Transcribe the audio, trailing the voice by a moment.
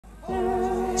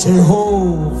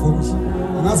Jehovah.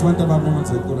 And that's one time I'm going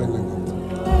to go like that.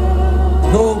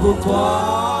 No go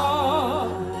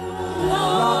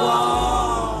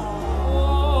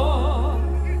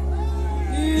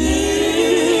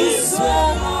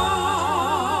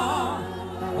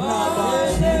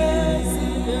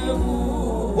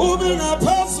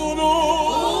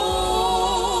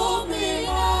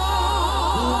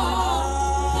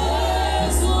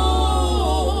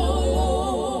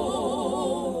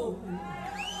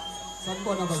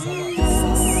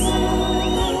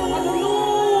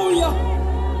Hallelujah.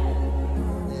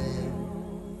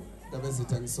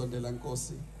 Sondela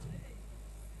Nkosi.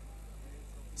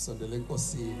 Sondela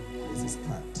Nkosi lesi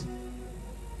sikhathi.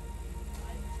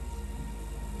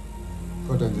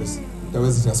 Kodwa nje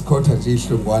ndabezi sikhotha nje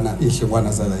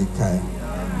ihlungwana zala ekhaya.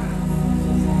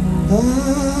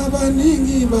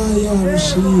 Abaningi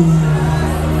bayamshiya.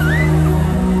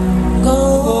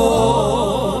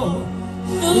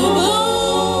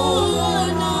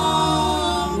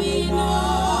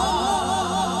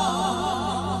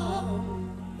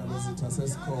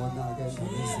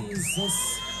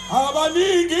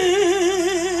 Abaningi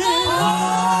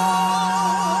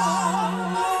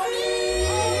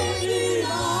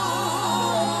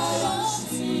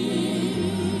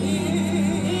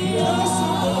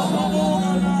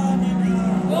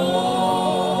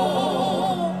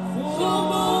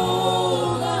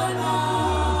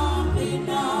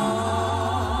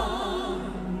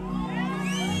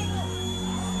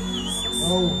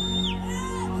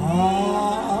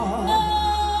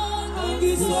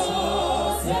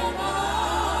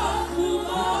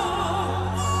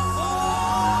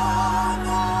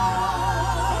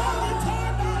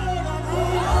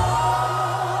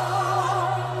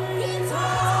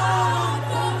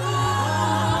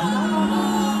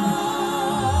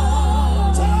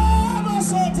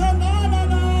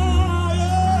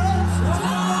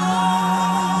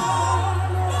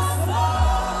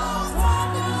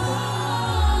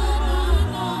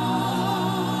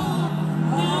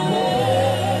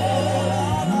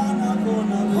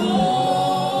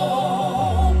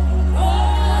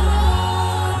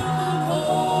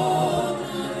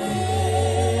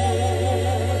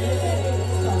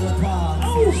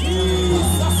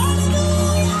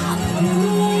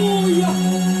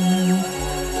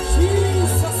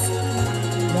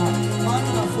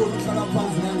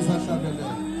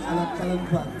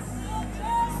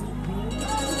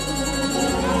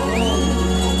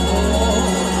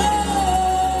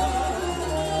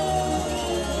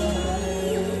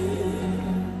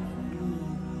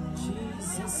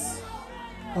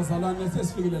Azalane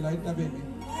sesifikile la entabeni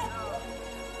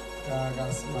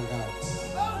kaSimakathi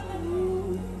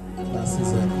la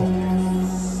sizekho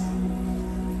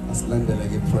asilandele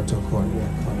ke protocol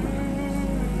yakhona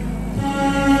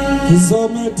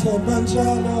ngizomethemba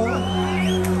njalo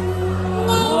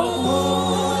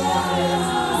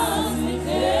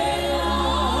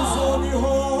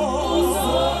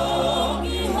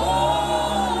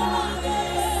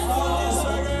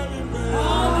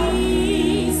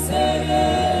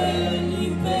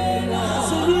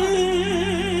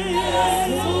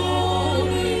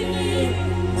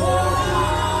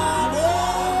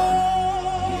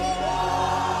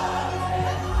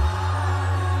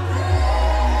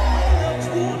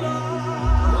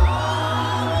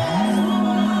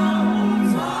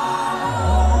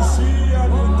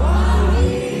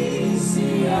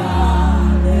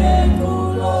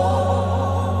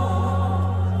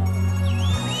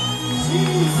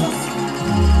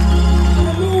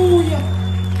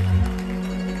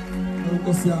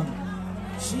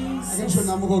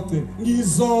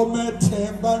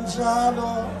ngizomethemba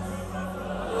njalo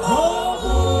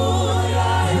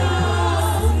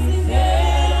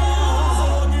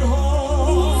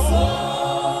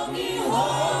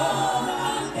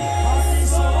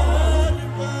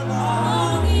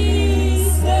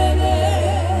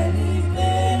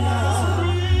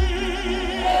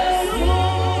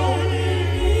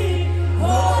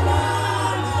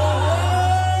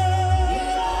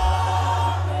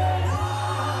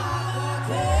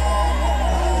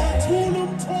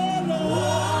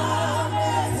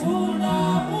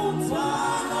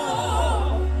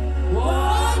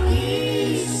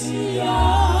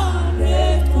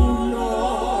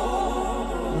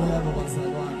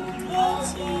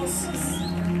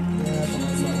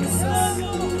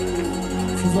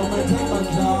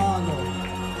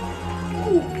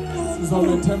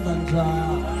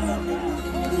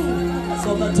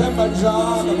Somethemba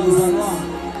njalo bazalwane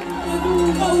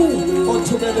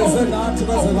othubeleze nathi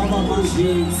baze baba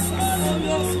manje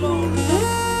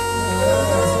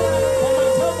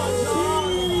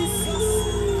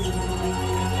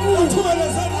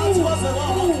othubeleze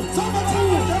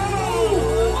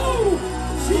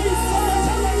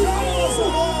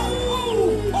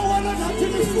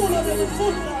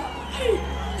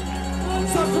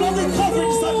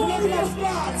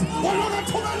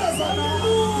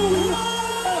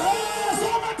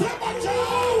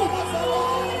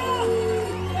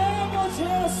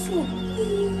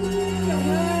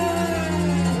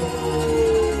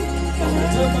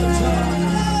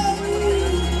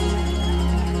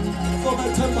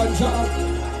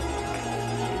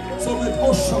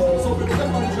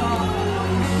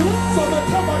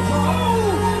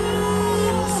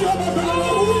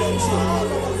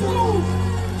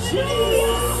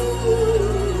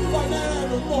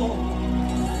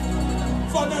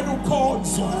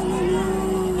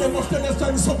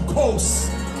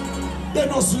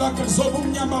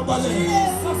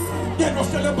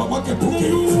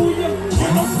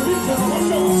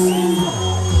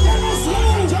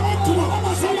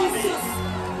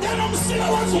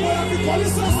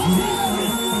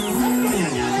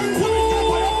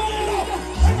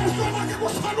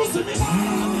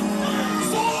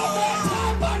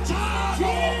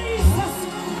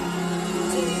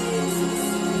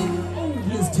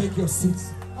Please take your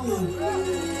seats.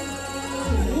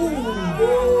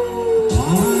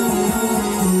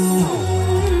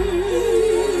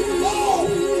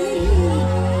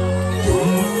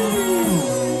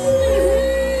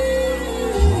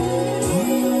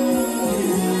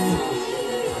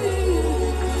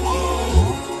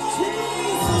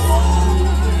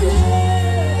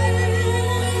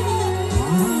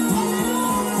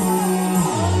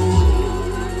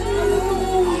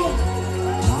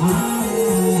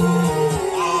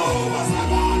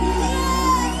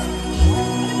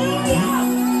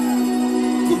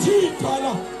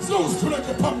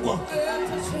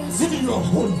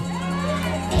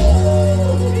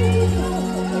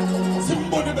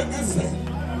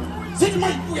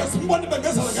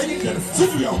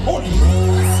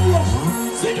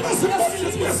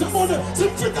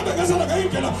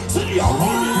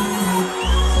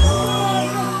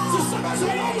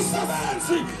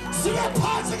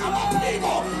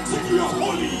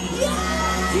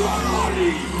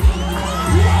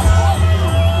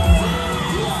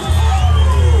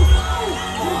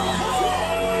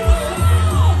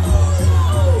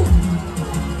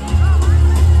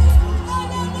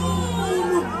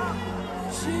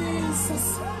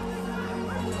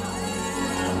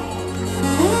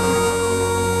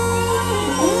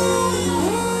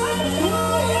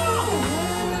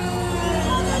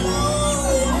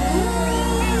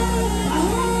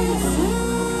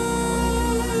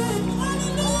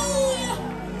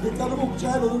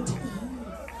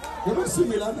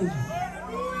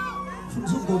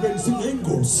 Ngobeni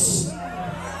sinengozi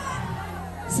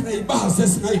singayibaza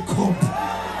singayikhopha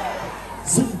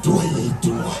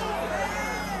simdwayedwa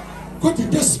kodwa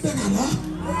into esibeka la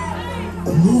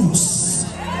umusa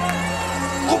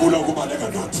abula kubaleka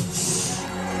nathi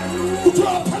uthi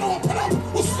waphela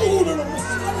usukule lo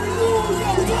musa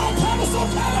uthi waphela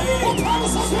Sokhela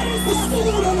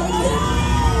usukule lo musa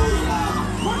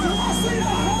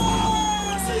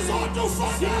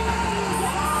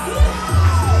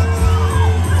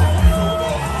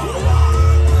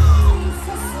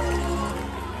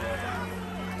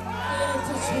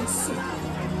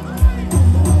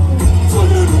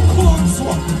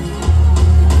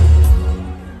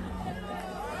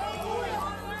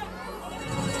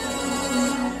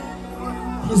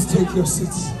Please take your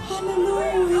seats.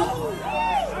 Hallelujah.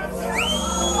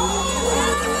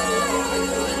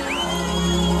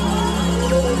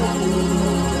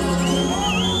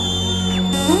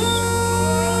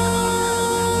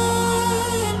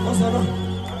 Bazalwa,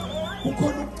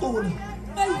 kukhona ukucula.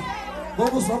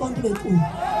 Ngokuzwa abantu becula.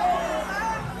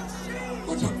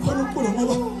 Kodwa kukhona ukucula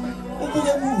ngoba ubuke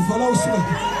emuva la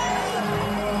usuka.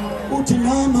 Uthi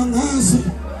nama ngazi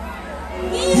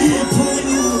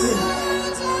ngiphunyule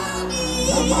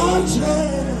amanje.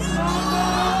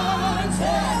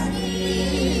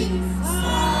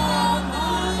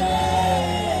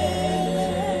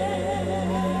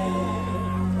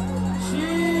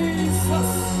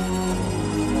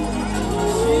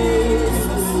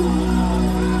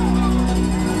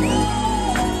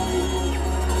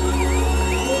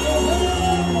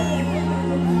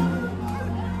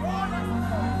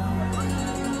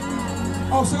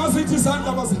 Awusingazithi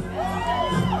izandla baze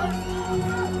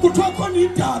kuthiwa khona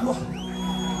idalwa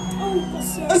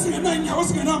ezingenanyawo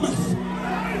ezingenamehlo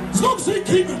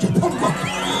zinokuziyikhiphe nje phambi kwakho.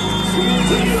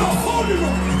 Holy Lord, Holy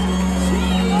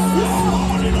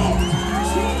Lord,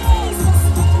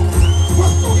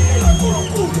 wasukile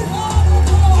kuNkulunkulu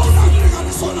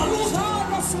awunakulinganiswa nalutho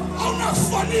awunaku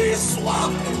uyafaniswa.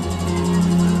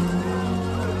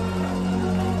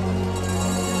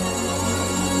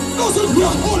 Listen, you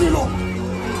are holy, Lord.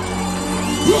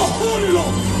 You are holy,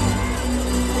 Lord.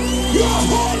 You are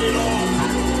holy, Lord.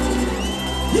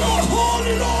 You are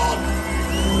holy, Lord.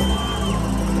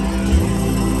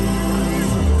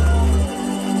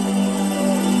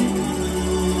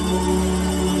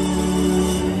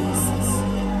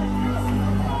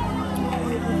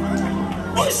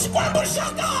 Usikwambu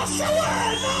shakasha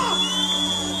wena.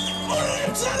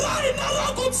 Ulimzelaina la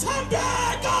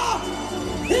kutsambeka.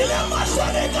 Ile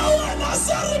mashwanika wena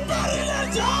sariparile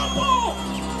jambo.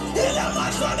 Ile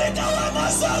mashwanika wena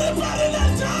sariparile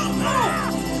jambo.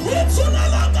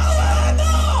 Itsunelanga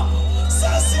wena.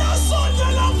 Sesi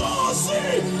asondela ngosi.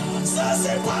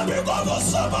 Sesi phambi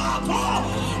kobuso bakho.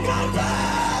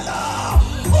 Ngempela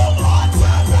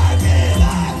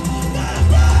ungothembekile.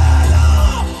 Ngempela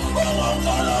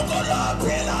unguNkulunkulu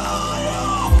ophilayo.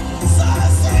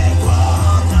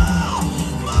 Sesikhona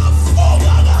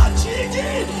mafunga kajiki.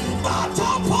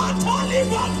 Bataphatha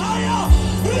libakaya.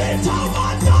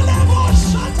 Rithamanda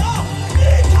leboshata.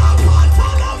 Ikaphatha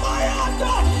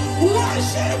lamayanda.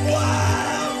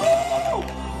 Weshibwembu.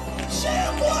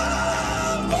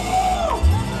 Shibwembu.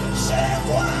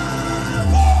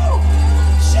 Shibwembu.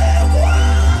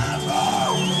 Shibwembu.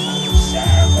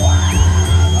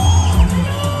 Shibwembu.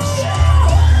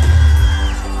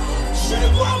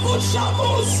 Shibwembu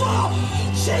shamusa.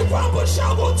 Shibwembu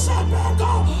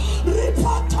shakutsembeka.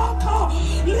 Ripataka.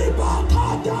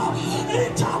 Libakada.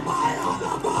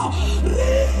 Itamayalaba.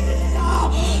 Ria.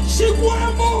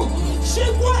 Shibwembu.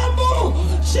 Shibwembu.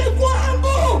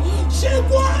 Shibwembu.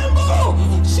 Shibwembu.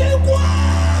 Shibwembu.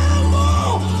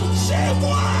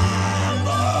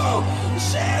 Shibwembu.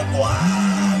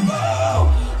 Shibwembu.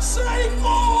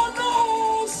 Sayikona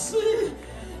usi.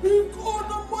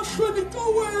 Ikona mashweni ka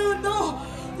wena.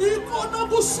 Ikona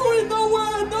kuswina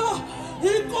wena.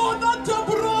 Ikona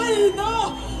tabraina.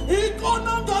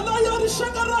 Ikona ngala ya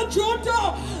rixaka ra Juda.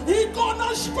 Ikona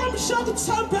xikwembu xa ku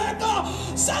tshembeka.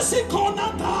 Sesikhona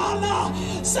ngala.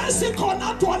 Sesikhona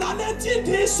twala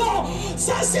letindiso.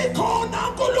 Sesikhona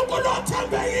nkulunkulu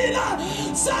othembekile.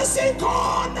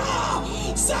 Sesikhona.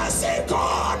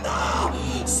 Sesikhona.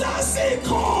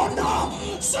 Sesikhona.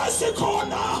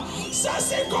 Sesikhona.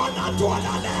 Sesikhona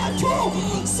twala lethu.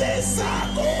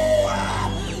 Sisakuwe.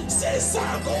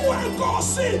 Sisakuwe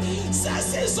Nkosi.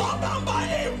 Sesizobamba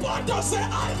impondo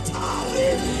ze-altari.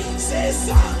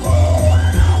 Sisakuwe.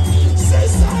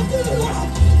 Sisakuwe.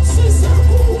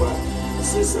 Sisakuwe.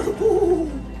 Sisakuwe.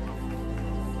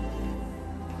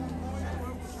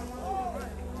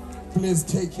 Please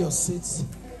take your seats.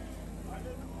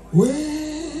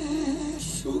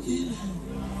 Wehlukile.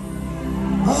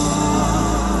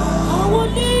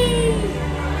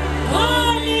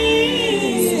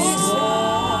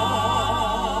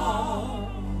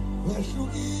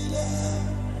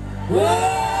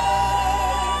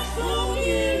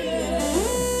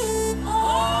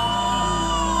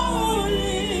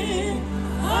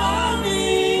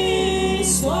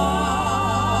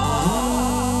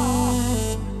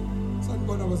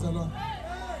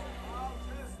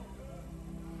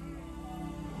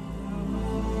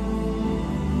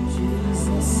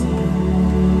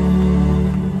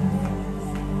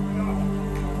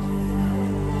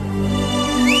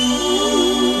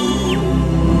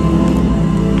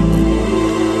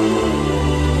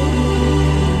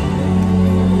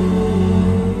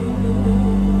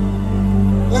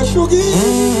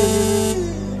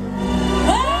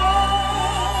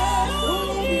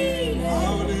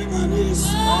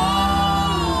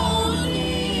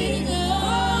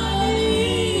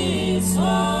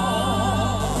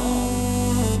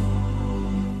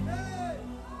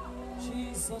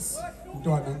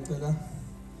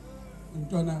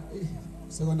 Mntwana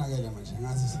sekonakele manje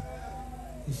ngazi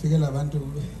ifikela abantu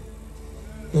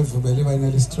bevubele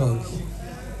bayineli stroke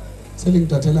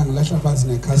selingitathela ngilahla phansi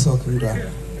nekhasokho mntwana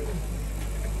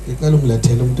ngicela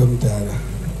ungilethele umuntu omdala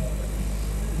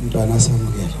mntwana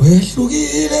samukele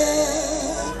wehlukile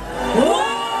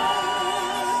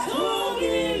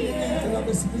ngicela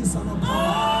besilisa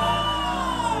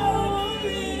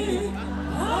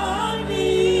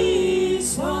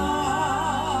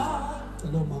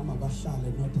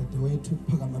wethu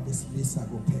phakama besilisa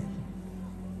kuphela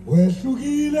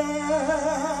wehlukile